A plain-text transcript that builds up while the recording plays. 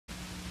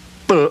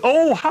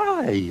Oh,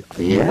 hi.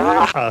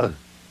 Yeah.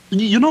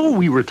 You know,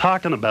 we were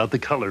talking about the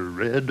color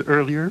red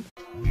earlier.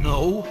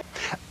 No.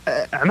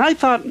 And I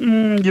thought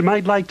you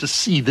might like to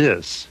see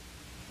this.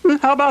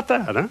 How about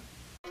that, huh?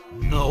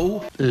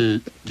 No.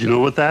 Do you know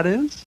what that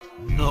is?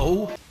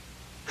 No.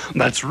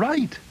 That's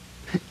right.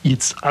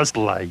 It's a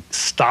light.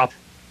 Stop.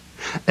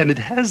 And it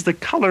has the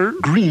color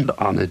green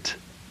on it.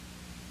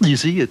 You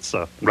see, it's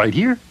right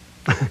here.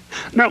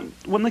 Now,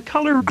 when the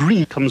color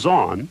green comes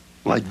on,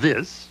 like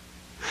this,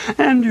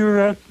 and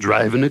you're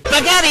driving a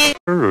spaghetti,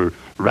 or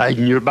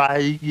riding your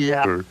bike,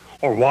 yeah,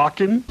 or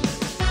walking,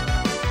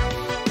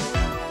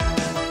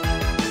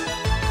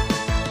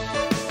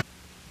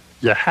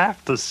 you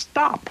have to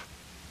stop.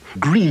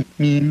 Green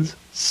means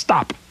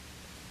stop.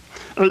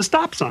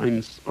 Stop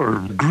signs are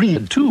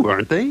green too,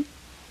 aren't they?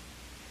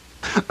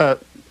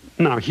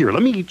 Now here,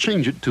 let me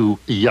change it to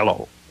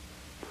yellow.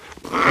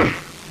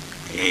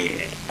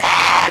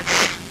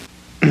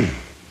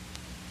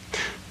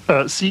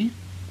 See?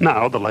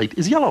 Now the light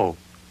is yellow.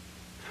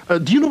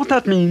 Do you know what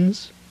that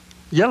means?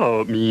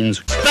 Yellow means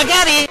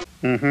spaghetti!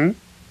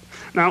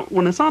 Now,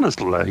 when it's on a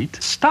light,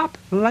 stop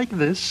like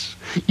this.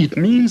 It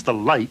means the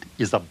light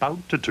is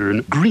about to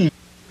turn green.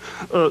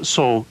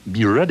 So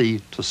be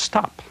ready to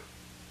stop.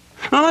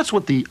 Now, that's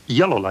what the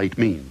yellow light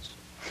means.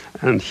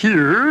 And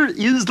here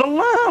is the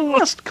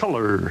last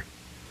color.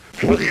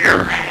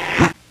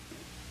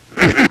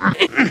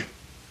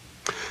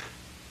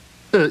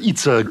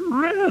 It's a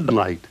red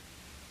light.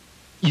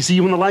 You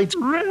see, when the light's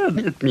red,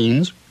 it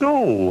means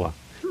go.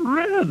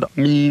 Red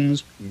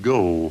means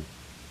go.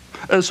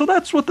 So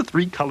that's what the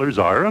three colors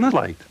are on a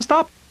light.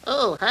 Stop.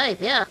 Oh, hi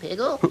there,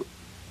 Piggle.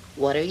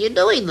 What are you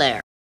doing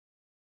there?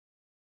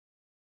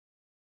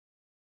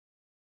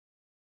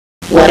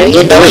 What are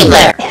you doing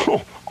there?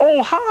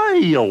 Oh,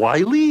 hi,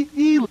 Wiley.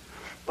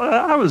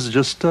 I was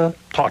just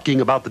talking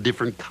about the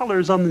different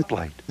colors on the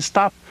light.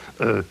 Stop.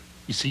 You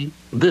see,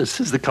 this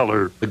is the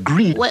color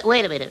green.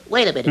 Wait a minute,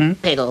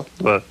 Piggle.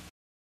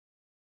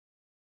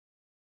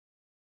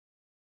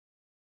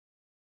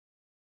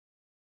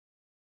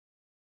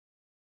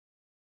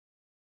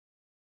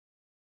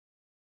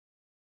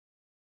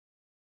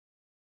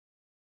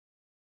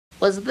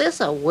 Was this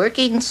a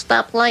working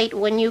stoplight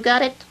when you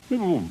got it?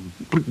 No.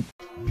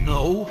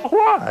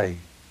 Why?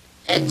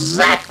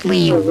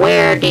 Exactly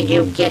where did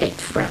you get it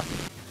from?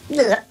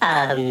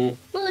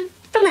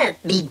 From that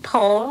big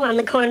pole on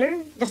the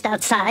corner, just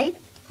outside.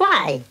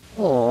 Why?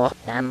 Oh,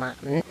 tama.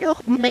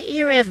 May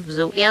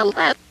i-review yan.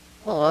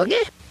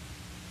 Okay.